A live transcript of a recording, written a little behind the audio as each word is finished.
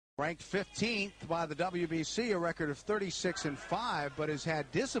Ranked 15th by the WBC, a record of 36-5, but has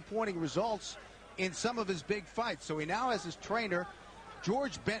had disappointing results in some of his big fights. So he now has his trainer,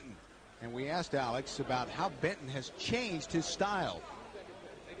 George Benton. And we asked Alex about how Benton has changed his style.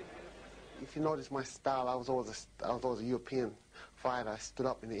 If you notice my style, I was always a European fighter. I stood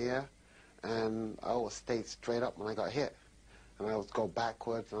up in the air, and I always stayed straight up when I got hit. And I would go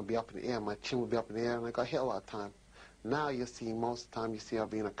backwards, and I'd be up in the air. My chin would be up in the air, and I got hit a lot of time. Now you see, most of the time, you see I'll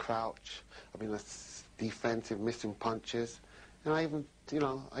be in a crouch, I'll be in a defensive, missing punches, and I even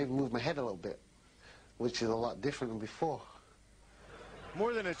move my head a little bit, which is a lot different than before.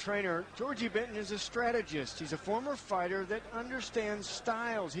 More than a trainer, Georgie Benton is a strategist. He's a former fighter that understands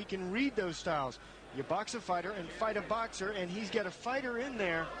styles. He can read those styles. You box a fighter and fight a boxer, and he's got a fighter in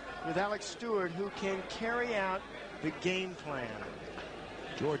there with Alex Stewart who can carry out the game plan.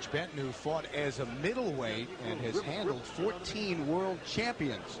 George Benton, who fought as a middleweight and has handled 14 world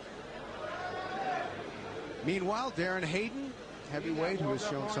champions. Meanwhile, Darren Hayden, heavyweight, who has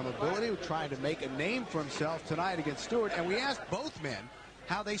shown some ability, who trying to make a name for himself tonight against Stewart. And we asked both men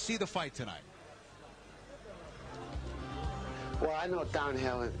how they see the fight tonight. Well, I know Darren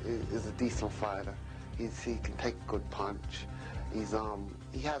Hayden is a decent fighter. He can take a good punch. He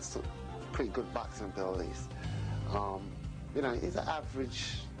has some pretty good boxing abilities. He's an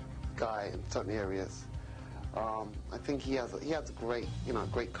average guy in certain areas. I think he has great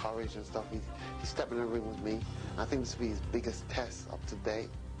courage and stuff. He's stepping in the ring with me. I think this will be his biggest test up to date.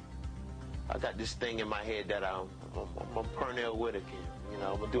 I got this thing in my head that I'm a Pernell Whitaker.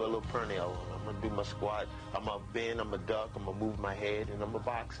 I'm gonna do a little Pernell. I'm gonna do my squat. I'm gonna bend. I'm gonna duck. I'm gonna move my head, and I'm a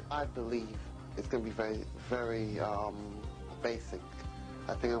boxer. I believe it's gonna be very, very basic.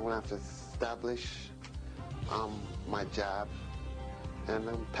 I think I'm gonna have to establish my jab and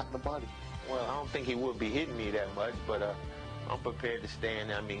tap the body. Well, I don't think he would be hitting me that much, but I'm prepared to stand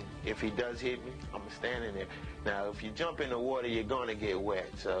there. I mean, if he does hit me, I'm standing there. Now, if you jump in the water, you're going to get wet.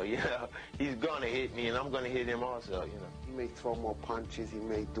 So, he's going to hit me, and I'm going to hit him also, He may throw more punches. He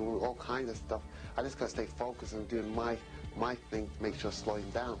may do all kinds of stuff. I just got to stay focused and doing my thing to make sure I slow him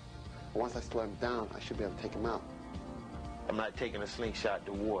down. And once I slow him down, I should be able to take him out. I'm not taking a slingshot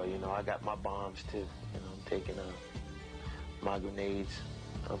to war, I got my bombs, too. I'm taking my grenades.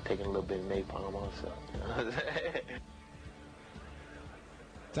 I'm taking a little bit of napalm also.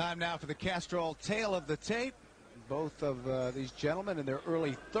 Time now for the Castrol Tale of the Tape. Both of these gentlemen in their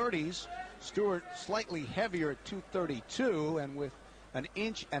early 30s. Stewart slightly heavier at 232 and with an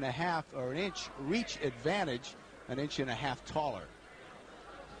inch reach advantage, an inch and a half taller.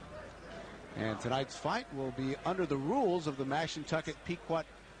 And tonight's fight will be under the rules of the Mashantucket Pequot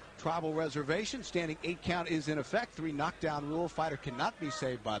Tribal Reservation. Standing 8 count is in effect. 3 knockdown rule. Fighter cannot be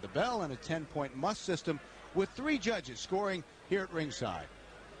saved by the bell, and a 10-point must system with 3 judges scoring here at ringside.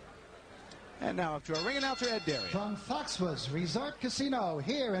 And now up to our ring announcer, Ed Derry. From Foxwoods Resort Casino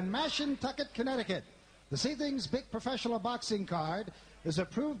here in Mashantucket, Connecticut. This evening's big professional boxing card is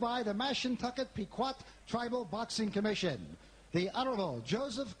approved by the Mashantucket Pequot Tribal Boxing Commission. The Honorable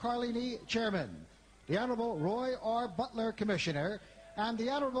Joseph Carlini, Chairman. The Honorable Roy R. Butler, Commissioner. And the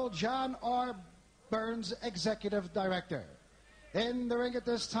Honorable John R. Burns, Executive Director. In the ring at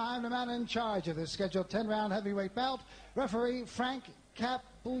this time, the man in charge of the scheduled 10-round heavyweight bout, referee Frank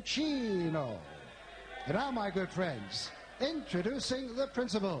Cappuccino. And now, my good friends, introducing the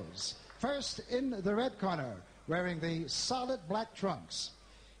principals. First, in the red corner, wearing the solid black trunks.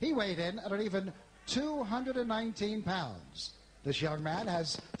 He weighed in at an even 219 pounds. This young man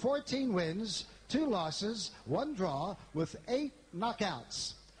has 14 wins, 2 losses, 1 draw, with 8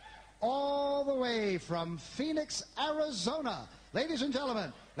 knockouts. All the way from Phoenix, Arizona. Ladies and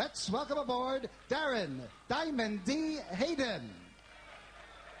gentlemen, let's welcome aboard Darren Diamond D. Hayden.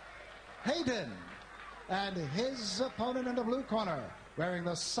 And his opponent in the blue corner, wearing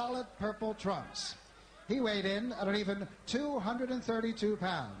the solid purple trunks. He weighed in at an even 232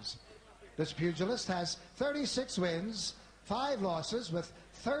 pounds. This pugilist has 36 wins, 5 losses, with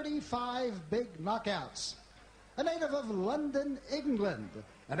 35 big knockouts. A native of London, England,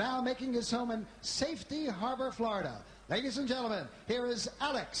 and now making his home in Safety Harbor, Florida. Ladies and gentlemen, here is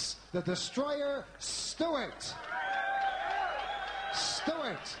Alex, the Destroyer Stewart.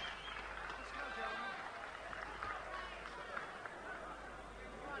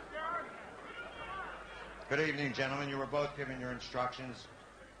 Good evening, gentlemen. You were both given your instructions.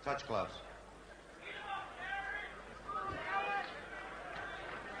 Touch gloves.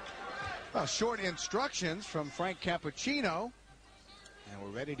 Well, short instructions from Frank Cappuccino. And we're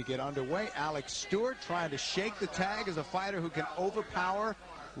ready to get underway. Alex Stewart trying to shake the tag as a fighter who can overpower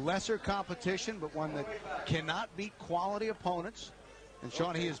lesser competition, but one that cannot beat quality opponents. And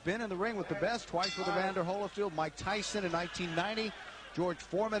Sean, he has been in the ring with the best, twice with Evander Holyfield, Mike Tyson in 1990, George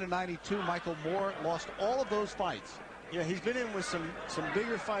Foreman in 92, Michael Moore lost all of those fights. Yeah, he's been in with some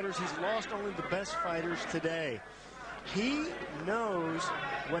bigger fighters. He's lost only the best fighters today. He knows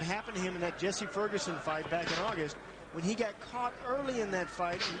what happened to him in that Jesse Ferguson fight back in August when he got caught early in that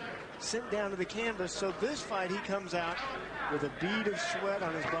fight and sent down to the canvas. So this fight, he comes out with a bead of sweat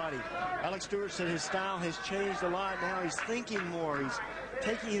on his body. Alex Stewart said his style has changed a lot. Now he's thinking more. He's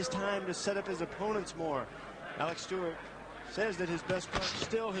taking his time to set up his opponents more. Alex Stewart says that his best punch is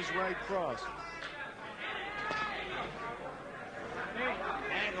still his right cross.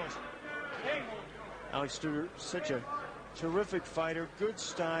 Alex Stewart, such a terrific fighter, good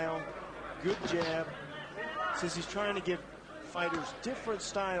style, good jab. Says he's trying to give fighters different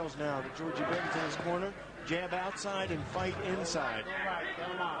styles now. The Georgie Benton's in his corner, jab outside and fight inside.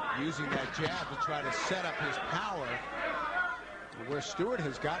 Using that jab to try to set up his power. Where Stewart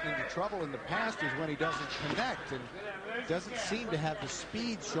has gotten into trouble in the past is when he doesn't connect and doesn't seem to have the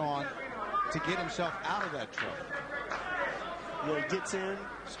speed, Sean, to get himself out of that trouble. Yeah, he gets in,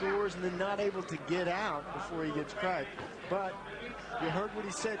 scores, and then not able to get out before he gets cracked. But you heard what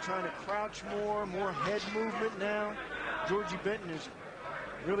he said, trying to crouch more head movement now. Georgie Benton is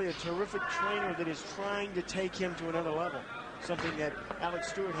really a terrific trainer that is trying to take him to another level. Something that Alex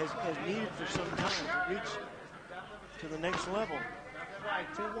Stewart has needed for some time to reach to the next level.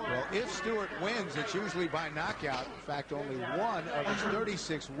 Well, if Stewart wins, it's usually by knockout. In fact, only one of his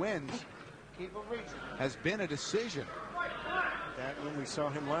 36 wins has been a decision. That when we saw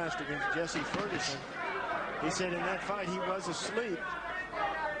him last against Jesse Ferguson, he said in that fight he was asleep.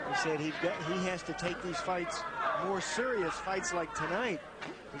 He said he has to take these fights more serious, fights like tonight.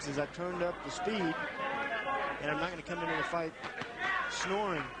 He says, I've turned up the speed, and I'm not going to come into the fight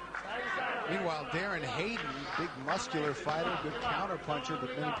snoring. Meanwhile, Darren Hayden, big muscular fighter, good counterpuncher,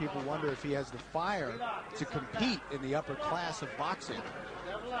 but many people wonder if he has the fire to compete in the upper class of boxing.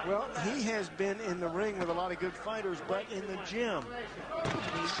 Well, he has been in the ring with a lot of good fighters, but in the gym.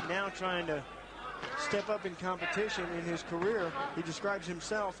 He's now trying to step up in competition in his career. He describes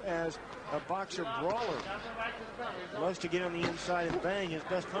himself as a boxer brawler. Loves to get on the inside and bang. His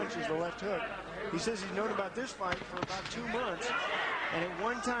best punch is the left hook. He says he's known about this fight for about 2 months. And at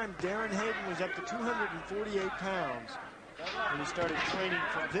one time, Darren Hayden was up to 248 pounds when he started training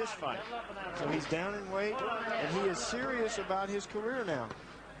for this fight. So he's down in weight, and he is serious about his career now.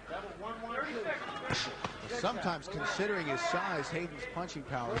 Sometimes, considering his size, Hayden's punching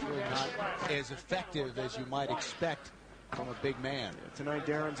power is really not as effective as you might expect from a big man. Tonight,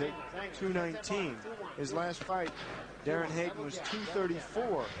 Darren's at 219. His last fight, Darren Hayden was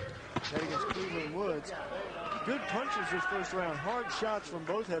 234. That against Cleveland Woods. Good punches this first round. Hard shots from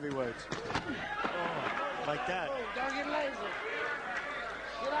both heavyweights. Oh, like that. Don't get lazy.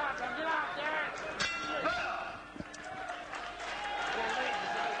 Get out, Darren.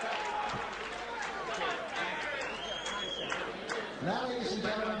 Now, ladies and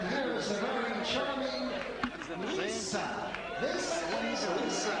gentlemen, here is the very charming Lisa. This is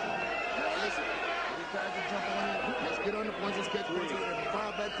Lisa. Listen, every time you jump on it, let's get on the points, let's catch punches, and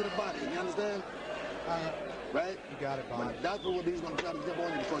fire back to the body. You understand? Right? You got it, Bob. That's what he's going to try to jump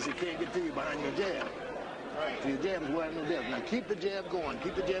on you because he can't get to you behind your jab. Right. So your jab is wearing no depth. Now keep the jab going.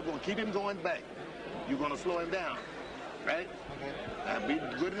 Keep the jab going. Keep him going back. You're going to slow him down. Right? Okay. Now be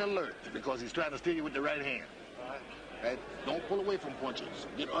good and alert because he's trying to steal you with the right hand. Right? Don't pull away from punches.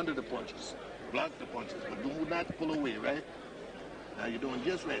 Get under the punches. Block the punches. But do not pull away, right? Now you're doing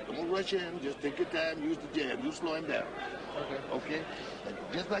just right. Don't rush in. Just take your time. Use the jab. You slow him down. Okay. Okay? And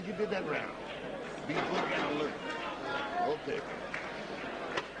just like you did that round. Be good and alert. Okay.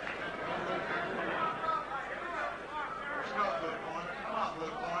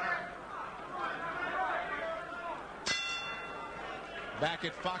 Back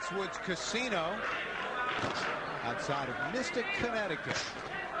at Foxwoods Casino outside of Mystic, Connecticut.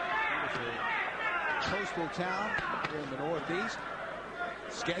 Beautiful coastal town here in the Northeast.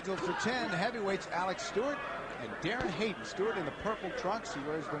 Scheduled for 10 heavyweights, Alex Stewart and Darren Hayden. Stewart in the purple trunks. He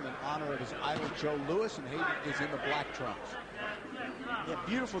wears them in honor of his idol Joe Louis, and Hayden is in the black trunks. Yeah,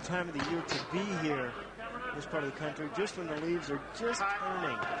 beautiful time of the year to be here in this part of the country, just when the leaves are just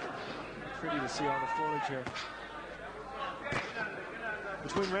turning. Pretty to see all the foliage here.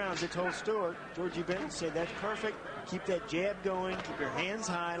 Between rounds, they told Stewart, Georgie Benton said, that's perfect. Keep that jab going. Keep your hands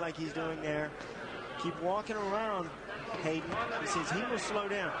high like he's doing there. Keep walking around, Hayden. He says he will slow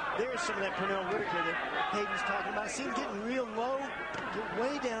down. There's some of that Pernell Whitaker that Hayden's talking about. See him getting real low, get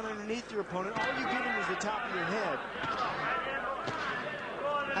way down underneath your opponent. All you give him is the top of your head.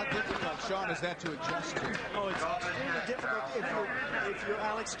 How difficult, Sean, is that to adjust to? Oh, it's extremely difficult if you're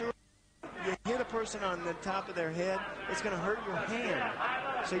Alex Stewart. You hit a person on the top of their head, it's going to hurt your hand.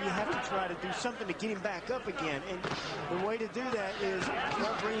 So you have to try to do something to get him back up again. And the way to do that is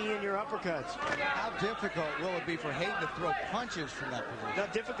bringing in your uppercuts. How difficult will it be for Hayden to throw punches from that position?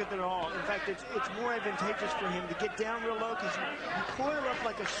 Not difficult at all. In fact, it's more advantageous for him to get down real low because you coil up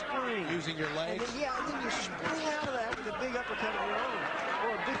like a spring. Using your legs? And then you spring out of that with a big uppercut of your own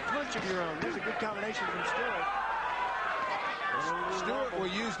or a big punch of your own. There's a good combination from Stewart. Stewart will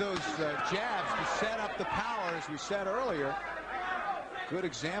use those jabs to set up the power, as we said earlier. Good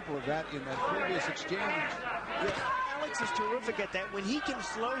example of that in that previous exchange. Yeah, Alex is terrific at that. When he can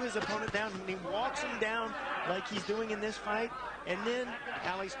slow his opponent down, when he walks him down like he's doing in this fight, and then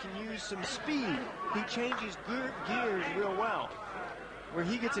Alex can use some speed. He changes gears real well. Where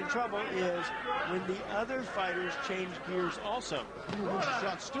he gets in trouble is when the other fighters change gears also.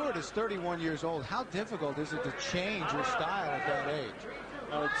 Sean, Stewart is 31 years old. How difficult is it to change your style at that age?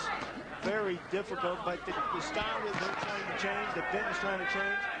 It's very difficult, but the style that they're trying to change, that Benton's trying to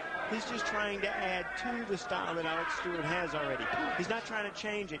change, he's just trying to add to the style that Alex Stewart has already. He's not trying to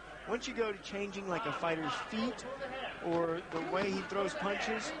change it. Once you go to changing like a fighter's feet or the way he throws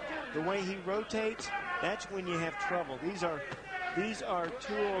punches, the way he rotates, that's when you have trouble. These are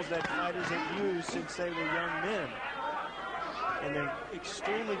tools that fighters have used since they were young men. And they're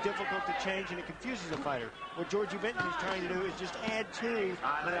extremely difficult to change, and it confuses a fighter. What Georgie Benton is trying to do is just add to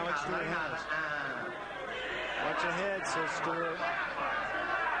what Alex Stewart has. Watch ahead, says Stewart.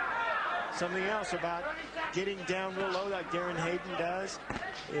 Something else about getting down real low like Darren Hayden does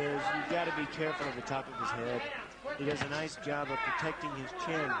is you've got to be careful of the top of his head. He does a nice job of protecting his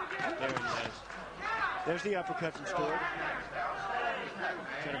chin, Darren does. There's the uppercut from Stewart.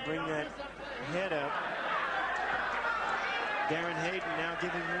 Trying to bring that head up. Darren Hayden now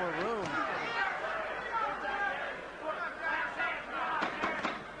giving more room.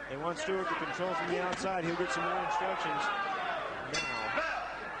 They want Stewart to control from the outside. He'll get some more instructions now.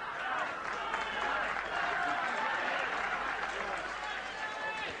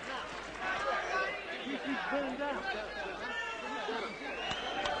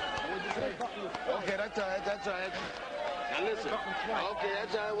 Okay, that's all right, that's all right. Now listen, okay,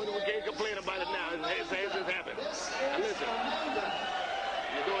 that's all right, we can't complain about it now. It has happened. Now listen,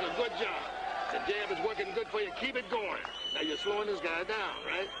 you're doing a good job. The jab is working good for you. Keep it going. Now you're slowing this guy down,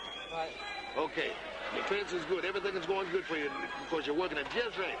 right? Right. Okay, your defense is good. Everything is going good for you because you're working it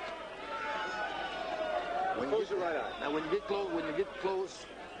just right. Close your right eye. Now when you get close,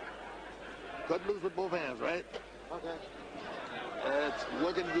 cut loose with both hands, right? Okay. That's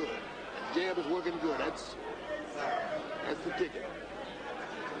working good. The jab is working good. That's the ticket.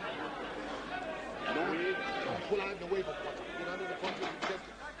 Don't pull out and away from punch. Get under the punches and test it.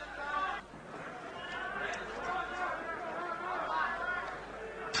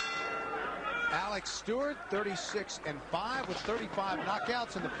 Alex Stewart, 36-5 with 35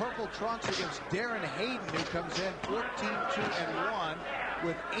 knockouts in the purple trunks against Darren Hayden, who comes in 14-2-1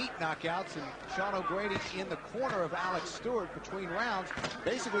 with 8 knockouts. And Sean O'Grady in the corner of Alex Stewart between rounds.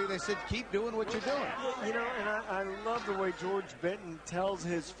 Basically, they said, keep doing what you're doing. You know, and I love the way George Benton tells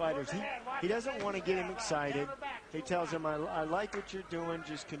his fighters. He doesn't want to get him excited. He tells him, I like what you're doing.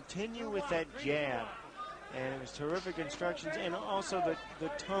 Just continue with that jab. And it was terrific instructions, and also the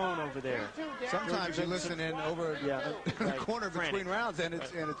tone over there. Sometimes you listen in over the corner between rounds, and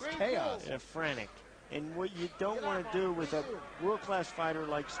it's chaos. Yeah, frantic. And what you don't want to do with a world-class fighter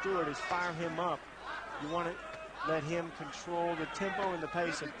like Stewart is fire him up. You want to let him control the tempo and the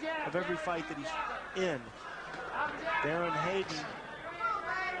pace of every fight that he's in. Darren Hayden,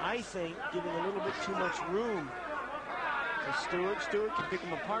 I think, giving a little bit too much room to Stewart. Stewart can pick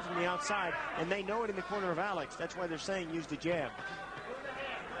him apart from the outside, and they know it in the corner of Alex. That's why they're saying use the jab.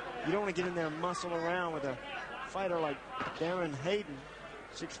 You don't want to get in there and muscle around with a fighter like Darren Hayden,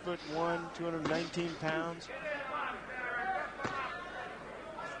 6'1", 219 pounds.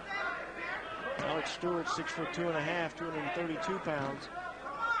 Alex Stewart, 6'2.5", 232 pounds.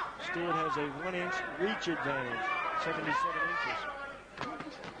 Stewart has a 1-inch reach advantage, 77 inches.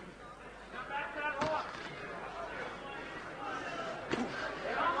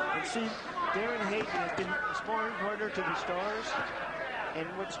 And see, Darren Hayden has been a sparring partner to the Stars. And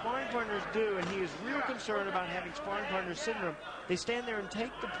what sparring partners do, and he is real concerned about having sparring partner syndrome, they stand there and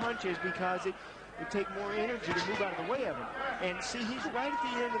take the punches because it would take more energy to move out of the way of him. And see, he's right at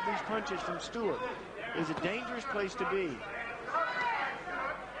the end of these punches from Stewart. It's a dangerous place to be.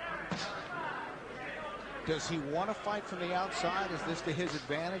 Does he want to fight from the outside? Is this to his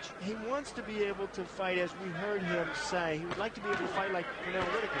advantage? He wants to be able to fight, as we heard him say. He would like to be able to fight like Pernell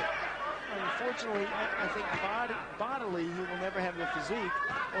Whitaker. Unfortunately, I think bodily he will never have the physique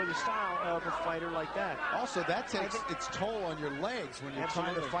or the style of a fighter like that. Also, that takes its toll on your legs when you're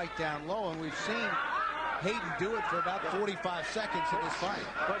trying to fight down low, and we've seen Hayden do it for about 45 seconds in this fight.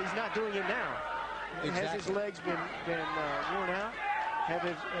 But he's not doing it now. Exactly. Has his legs been worn out? Have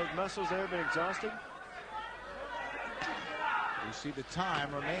his muscles there been exhausted? You see the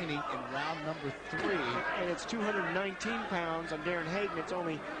time remaining in round number 3. And it's 219 pounds on Darren Hayden. It's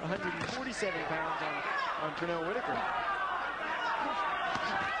only 147 pounds on Pernell Whitaker.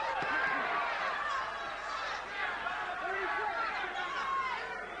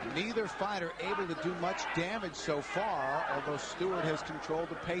 Neither fighter able to do much damage so far, although Stewart has controlled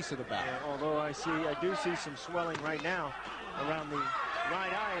the pace of the bout. Yeah, although I do see some swelling right now around the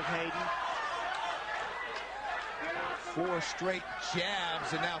right eye of Hayden. 4 straight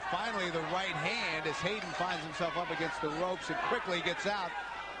jabs, and now finally the right hand as Hayden finds himself up against the ropes and quickly gets out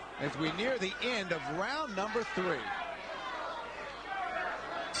as we near the end of round number 3.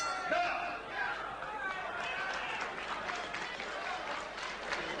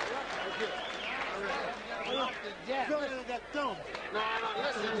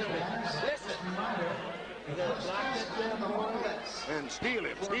 And steal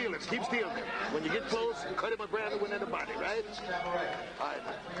him, keep stealing him. When you get close, cut him a brand new one in the body, right? All right.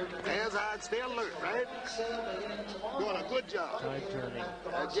 Hands high, stay alert, right? Doing a good job.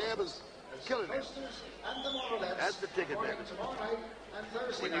 That jab is killing him. That's the ticket, man.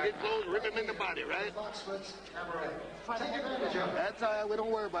 When you get close, rip him in the body, right? That's all right. We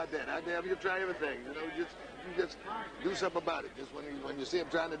don't worry about that. I damn you try everything. You know, you just do something about it. Just when you see him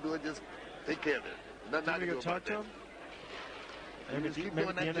trying to do it, just take care of it. Nothing to do about that. And just keep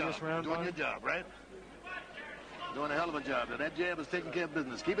doing that job. Doing your job, right? Doing a hell of a job. Now, that jab is taking care of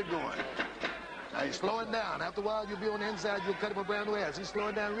business. Keep it going. Now, he's slowing down. After a while, you'll be on the inside. You'll cut him a brand new ass. He's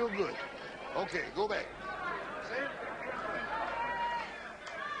slowing down real good. Okay, go back.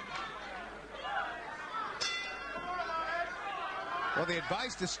 Well, the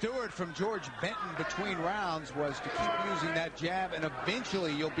advice to Stewart from George Benton between rounds was to keep using that jab, and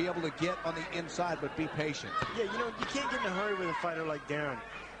eventually you'll be able to get on the inside, but be patient. Yeah, you know, you can't get in a hurry with a fighter like Darren.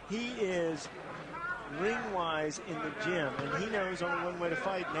 He is ring-wise in the gym, and he knows only one way to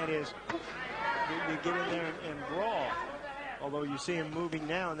fight, and that is you get in there and brawl. Although you see him moving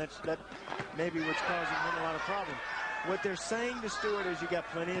now, and that may be what's causing him a lot of problems. What they're saying to Stewart is you got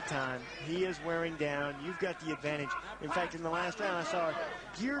plenty of time. He is wearing down. You've got the advantage. In fact, in the last round, I saw a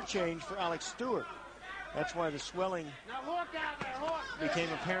gear change for Alex Stewart. That's why the swelling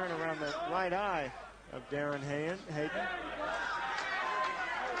became apparent around the right eye of Darren Hayden.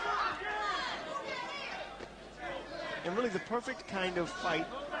 And really the perfect kind of fight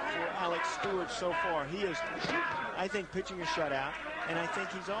for Alex Stewart so far. He is, I think, pitching a shutout. And I think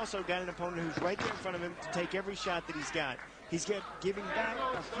he's also got an opponent who's right there in front of him to take every shot that he's got. He's giving back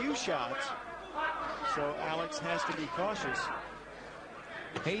a few shots, so Alex has to be cautious.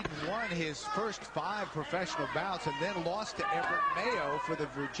 Hayden won his first 5 professional bouts and then lost to Everett Mayo for the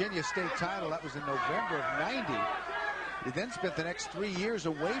Virginia State title. That was in November of '90. He then spent the next 3 years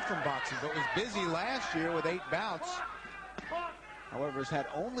away from boxing, but was busy last year with 8 bouts. However, has had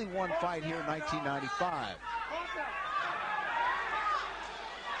only 1 fight here in 1995.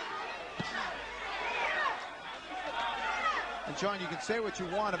 And John, you can say what you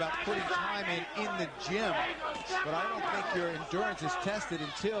want about putting time in the gym, but I don't think your endurance is tested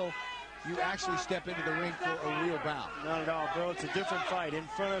until you actually step into the ring for a real bout. Not at all, Bill. It's a different fight in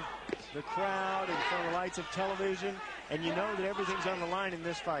front of the crowd, in front of the lights of television, and you know that everything's on the line in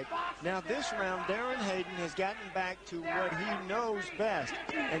this fight. Now, this round, Darren Hayden has gotten back to what he knows best,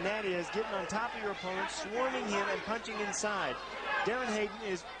 and that is getting on top of your opponent, swarming him, and punching inside. Darren Hayden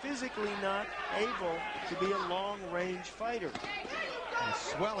is physically not able to be a long-range fighter. And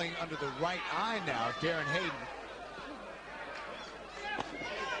swelling under the right eye now, Darren Hayden.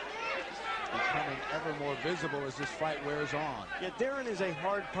 Becoming ever more visible as this fight wears on. Yeah, Darren is a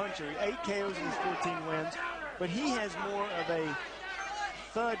hard puncher. 8 KOs in his 14 wins, but he has more of a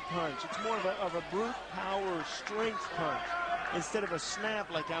thud punch. It's more of a brute power strength punch instead of a snap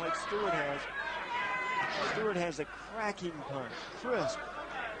like Alex Stewart has. Stewart has a cracking punch, crisp.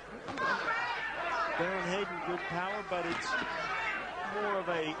 Darren Hayden, good power, but it's more of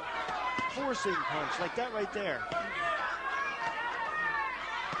a forcing punch, like that right there.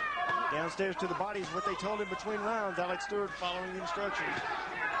 Downstairs to the body is what they told him between rounds. Alex Stewart following the instructions.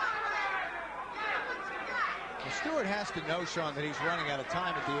 Well, Stewart has to know, Sean, that he's running out of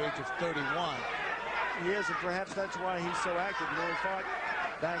time at the age of 31. He is, and perhaps that's why he's so active. You know, he fought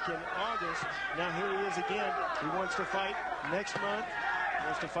back in August. Now here he is again. He wants to fight next month. He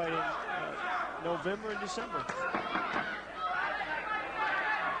wants to fight in November and December.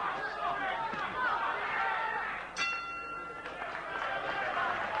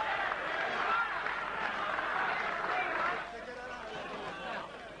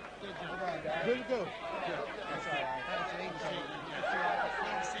 Good to go.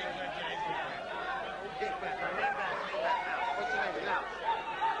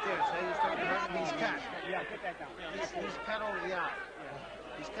 He's cut. Yeah, put that down. He's cut over the eye.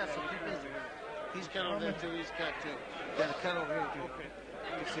 He's cut, so keep busy. He's cut over there too. He's cut too. Got a cut over here too. Okay.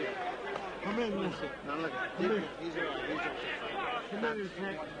 You can see it. Come in, listen. Now look. He's all right. He's okay. Come in,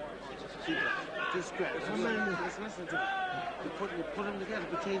 Nick. Just scratch. Just listen to him. You put them together.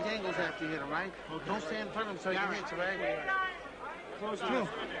 You change angles after you hit him, right? Okay. Don't stand in front of him so you can hit you, right? Close the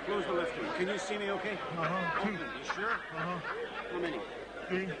left. Close the left. Can you see me okay? Uh-huh. You sure? Uh-huh. How many?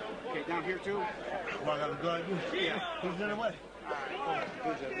 3. Okay, down here too? Well, I'm good. Yeah. Who's in the way? All right.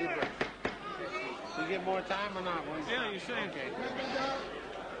 Good break. You get more time or not? Yeah, you're saying. Okay.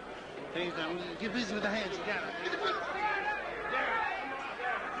 Please don't. Get busy with the hands. You got it.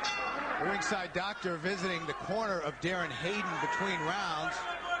 Ringside doctor visiting the corner of Darren Hayden between rounds,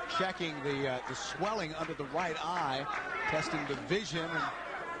 checking the swelling under the right eye, testing the vision, and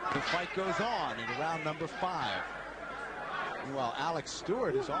the fight goes on in round number 5. Meanwhile, Alex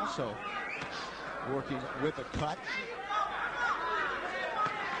Stewart is also working with a cut.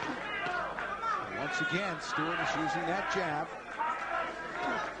 And once again, Stewart is using that jab.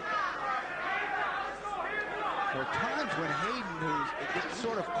 There are times when Hayden, who gets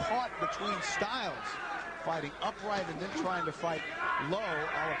sort of caught between styles, fighting upright and then trying to fight low, a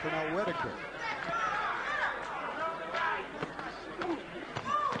la Pernell Whitaker.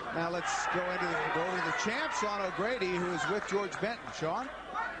 Now let's go over to the champ, Sean O'Grady, who is with George Benton. Sean?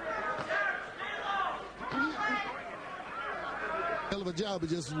 Hell of a job, but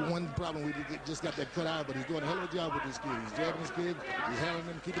just one problem. We just got that cut out, but he's doing a hell of a job with this kid. He's jabbing his kid, he's handling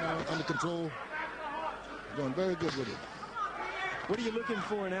him, keeping him under control. Doing very good with it. What are you looking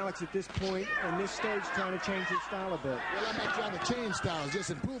for in Alex at this point, in this stage, trying to change his style a bit? Well, I'm not trying to change styles, just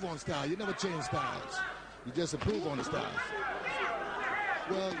improve on style. You never change styles. You just improve on the styles.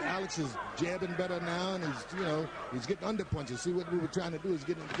 Well, Alex is jabbing better now, and he's getting under punches. See, what we were trying to do is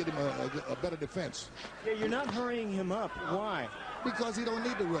get him a better defense. Yeah, you're not hurrying him up. Why? Because he don't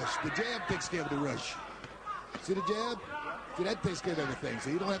need the rush. The jab takes care of the rush. See the jab? See, that takes care of everything. So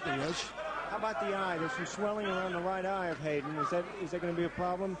you don't have to rush. How about the eye? There's some swelling around the right eye of Hayden. Is that going to be a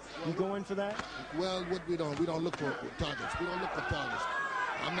problem? You go in for that? Well, what we don't look for targets. We don't look for targets.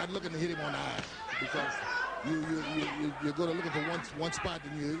 I'm not looking to hit him on the eye because you're going to looking for one spot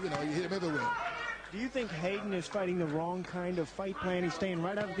and you hit him everywhere. Do you think Hayden is fighting the wrong kind of fight plan? He's staying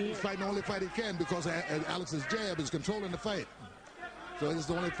right out of the He's fighting the only fight he can because Alex's jab is controlling the fight. So it's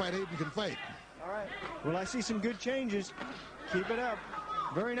the only fight Hayden can fight. All right. Well, I see some good changes. Keep it up.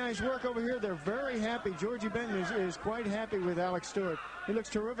 Very nice work over here. They're very happy. Georgie Benton is quite happy with Alex Stewart. He looks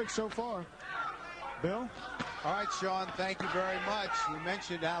terrific so far. Bill? All right, Sean, thank you very much. You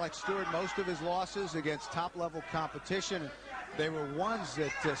mentioned Alex Stewart. Most of his losses against top-level competition, they were ones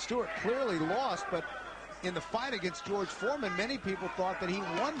that Stewart clearly lost, but in the fight against George Foreman, many people thought that he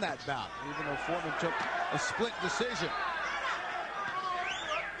won that bout, even though Foreman took a split decision.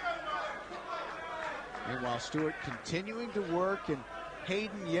 Meanwhile, Stewart continuing to work, and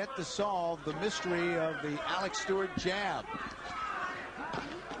Hayden yet to solve the mystery of the Alex Stewart jab.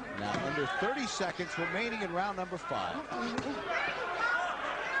 Now under 30 seconds remaining in round number 5. You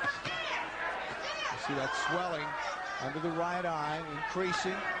see that swelling under the right eye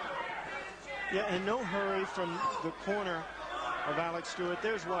increasing. Yeah, and no hurry from the corner of Alex Stewart.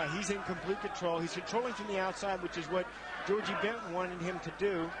 There's why. He's in complete control. He's controlling from the outside, which is what Georgie Benton wanted him to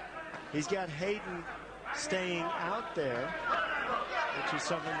do. He's got Hayden staying out there, which is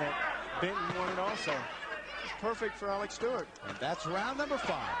something that Benton wanted also. It's perfect for Alex Stewart. And that's round number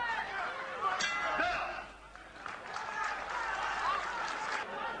 5.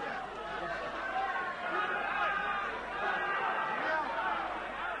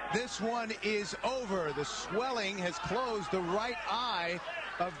 This one is over. The swelling has closed the right eye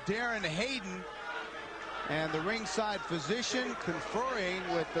of Darren Hayden. And the ringside physician conferring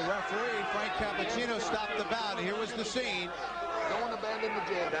with the referee, Frank Cappuccino, stopped the bout. Here was the scene. Don't abandon the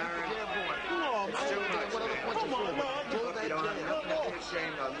jab. Come on, man. Come on, You don't have nothing to be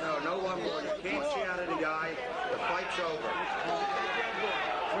ashamed of. No one more. You can't see out of the eye. The fight's over.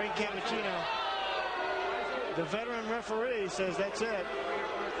 Frank Cappuccino, the veteran referee, says that's it.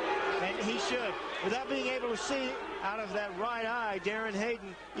 And he should. Without being able to see out of that right eye, Darren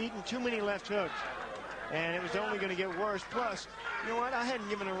Hayden eating too many left hooks. And it was only going to get worse. Plus, you know what? I hadn't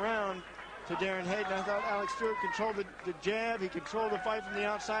given a round to Darren Hayden. I thought Alex Stewart controlled the jab. He controlled the fight from the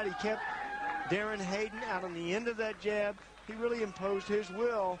outside. He kept Darren Hayden out on the end of that jab. He really imposed his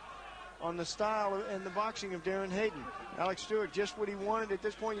will on the style and the boxing of Darren Hayden. Alex Stewart, just what he wanted at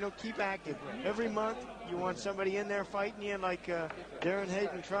this point, you know, keep active. Every month, you want somebody in there fighting you like Darren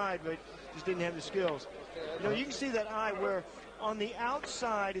Hayden tried, but just didn't have the skills. You know, you can see that eye where on the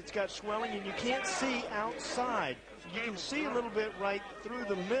outside it's got swelling and you can't see outside. You can see a little bit right through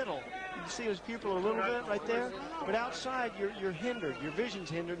the middle. You can see his pupil a little bit right there, but outside you're hindered. Your vision's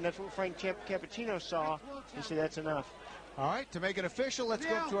hindered, and that's what Frank Cappuccino saw. You see, that's enough. All right, to make it official, let's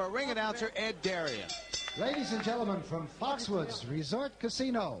go to our ring announcer, Ed Darien. Ladies and gentlemen, from Foxwoods Resort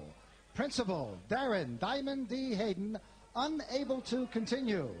Casino, Principal Darren Diamond D. Hayden unable to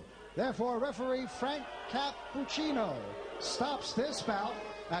continue. Therefore, referee Frank Cappuccino stops this bout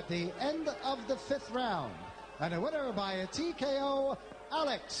at the end of the 5th round. And a winner by a TKO,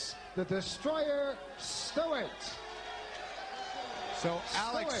 Alex the Destroyer Stewart. So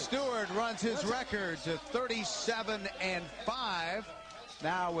Alex Stewart runs his record to 37-5,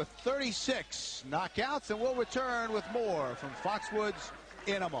 now with 36 knockouts, and we'll return with more from Foxwoods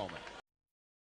in a moment.